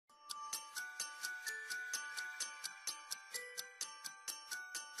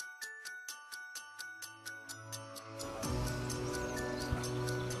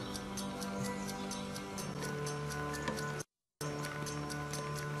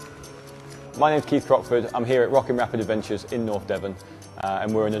My name's Keith Crockford. I'm here at Rockin' Rapid Adventures in North Devon,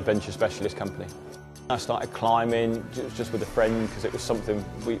 and we're an adventure specialist company. I started climbing just with a friend because it was something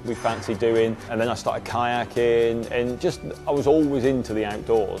we fancied doing, and then I started kayaking, and I was always into the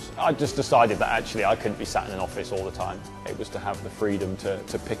outdoors. I just decided that actually I couldn't be sat in an office all the time. It was to have the freedom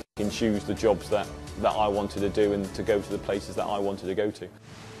to pick and choose the jobs that I wanted to do and to go to the places that I wanted to go to.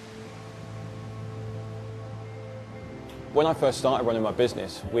 When I first started running my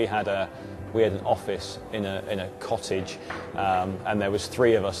business, we had an office in a cottage, and there was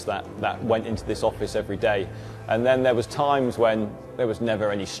 3 of us that went into this office every day. And then there was times when there was never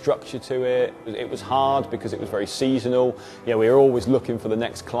any structure to it. It was hard because it was very seasonal. You know, we were always looking for the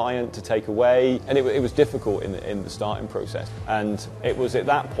next client to take away, and it was difficult in the starting process. And it was at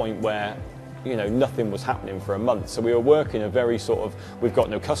that point where, you know, nothing was happening for a month. So we were working a very sort of, we've got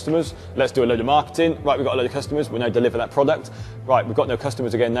no customers, let's do a load of marketing. Right, we've got a load of customers, we'll now deliver that product. Right, we've got no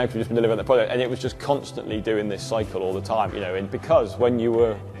customers again now, we've just been delivering that product. And it was just constantly doing this cycle all the time, you know, and because when we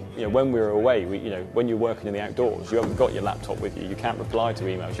were away, when you're working in the outdoors, you haven't got your laptop with you, you can't reply to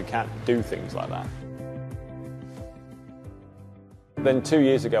emails, you can't do things like that. Then 2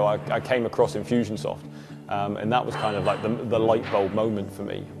 years ago, I came across Infusionsoft. And that was kind of like the light bulb moment for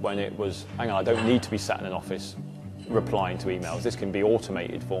me, when it was, hang on, I don't need to be sat in an office replying to emails. This can be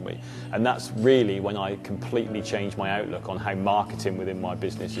automated for me. And that's really when I completely changed my outlook on how marketing within my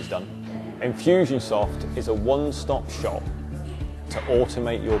business is done. Infusionsoft is a one-stop shop to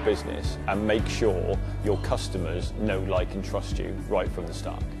automate your business and make sure your customers know, like and trust you right from the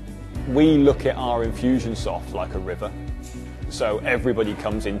start. We look at our Infusionsoft like a river. So everybody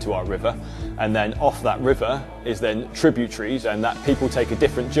comes into our river, and then off that river is then tributaries, and that people take a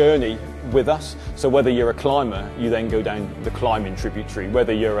different journey with us. So whether you're a climber, you then go down the climbing tributary.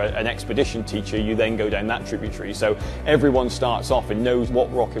 Whether you're an expedition teacher, you then go down that tributary. So everyone starts off and knows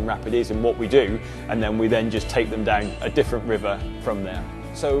what Rockin' Rapid is and what we do, and then we then just take them down a different river from there.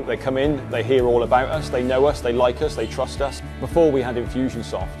 So they come in, they hear all about us, they know us, they like us, they trust us. Before we had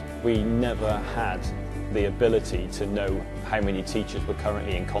Infusionsoft, we never had the ability to know how many teachers were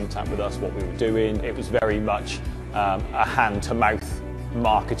currently in contact with us, what we were doing. It was very much a hand-to-mouth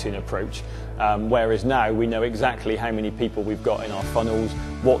marketing approach, whereas now we know exactly how many people we've got in our funnels,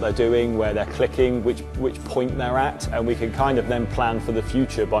 what they're doing, where they're clicking, which point they're at, and we can kind of then plan for the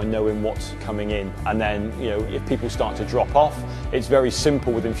future by knowing what's coming in. And then, you know, if people start to drop off, it's very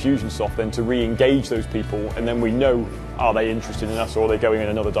simple with Infusionsoft then to re-engage those people, and then we know, are they interested in us or are they going in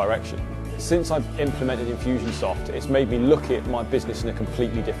another direction? Since I've implemented Infusionsoft, it's made me look at my business in a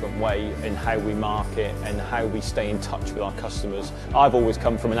completely different way in how we market and how we stay in touch with our customers. I've always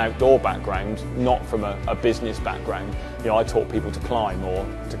come from an outdoor background, not from a business background. You know, I taught people to climb or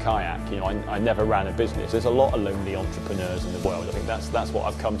to kayak. You know, I never ran a business. There's a lot of lonely entrepreneurs in the world. I think that's what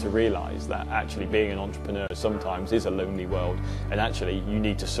I've come to realise, that actually being an entrepreneur sometimes is a lonely world, and actually you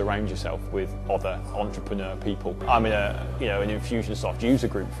need to surround yourself with other entrepreneur people. I'm in an Infusionsoft user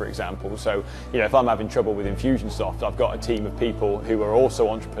group, for example. So, you know, if I'm having trouble with Infusionsoft, I've got a team of people who are also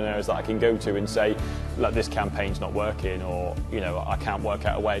entrepreneurs that I can go to and say, look, this campaign's not working, or, you know, I can't work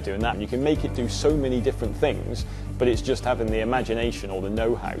out a way of doing that. And you can make it do so many different things, but it's just having the imagination or the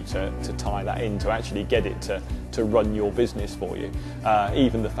know-how to tie that in, to actually get it to run your business for you.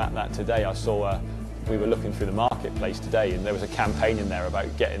 Even the fact that today I saw we were looking through the marketplace today, and there was a campaign in there about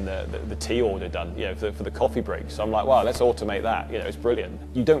getting the tea order done, you know, for the coffee breaks. So I'm like, wow, let's automate that. You know, it's brilliant.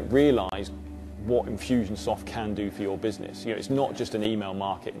 You don't realise what Infusionsoft can do for your business. You know, it's not just an email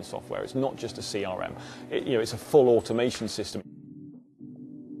marketing software. It's not just a CRM. You know, it's a full automation system.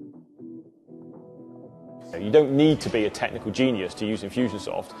 You don't need to be a technical genius to use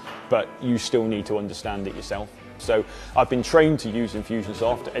Infusionsoft, but you still need to understand it yourself. So I've been trained to use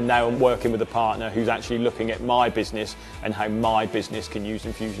Infusionsoft, and now I'm working with a partner who's actually looking at my business and how my business can use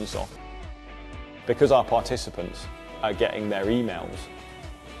Infusionsoft. Because our participants are getting their emails,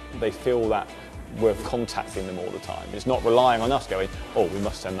 they feel that we're contacting them all the time. It's not relying on us going, oh, we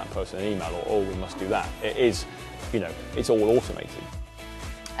must send that person an email, or oh, we must do that. It is, you know, it's all automated.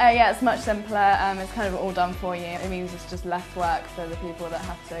 Yeah, it's much simpler. It's kind of all done for you. It means it's just less work for the people that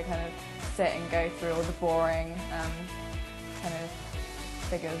have to kind of sit and go through all the boring kind of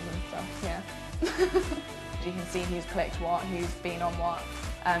figures and stuff. Yeah. You can see who's clicked what, who's been on what,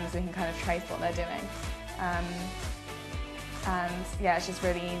 so we can kind of trace what they're doing. And yeah, it's just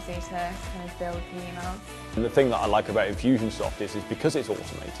really easy to kind of build the emails. And the thing that I like about Infusionsoft is because it's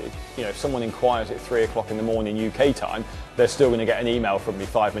automated. You know, if someone inquires at 3 o'clock in the morning UK time, they're still going to get an email from me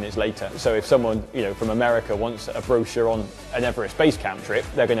 5 minutes later. So if someone, you know, from America wants a brochure on an Everest base camp trip,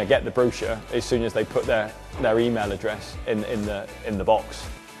 they're going to get the brochure as soon as they put their email address in the box.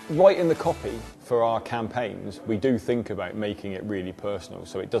 Writing the copy for our campaigns, we do think about making it really personal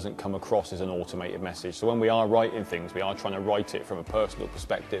so it doesn't come across as an automated message. So when we are writing things, we are trying to write it from a personal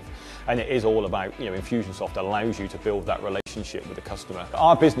perspective. And it is all about, Infusionsoft allows you to build that relationship with the customer.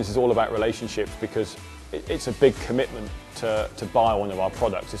 Our business is all about relationships because it's a big commitment to buy one of our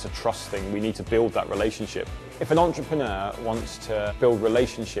products. It's a trust thing. We need to build that relationship. If an entrepreneur wants to build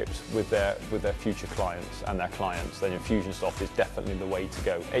relationships with their future clients and their clients, then Infusionsoft is definitely the way to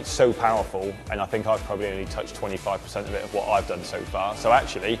go. It's so powerful, and I think I've probably only touched 25% of it of what I've done so far. So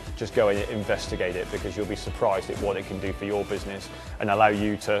actually, just go and investigate it, because you'll be surprised at what it can do for your business and allow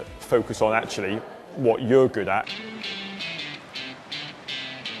you to focus on actually what you're good at.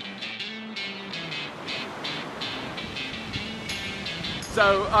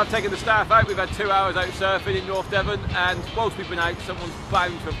 So I've taken the staff out. We've had 2 hours out surfing in North Devon, and whilst we've been out, someone's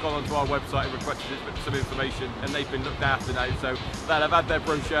bound to have gone onto our website and requested some information, and they've been looked after now, so they'll have had their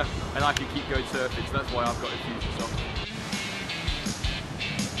brochure and I can keep going surfing. So that's why I've got Infusionsoft.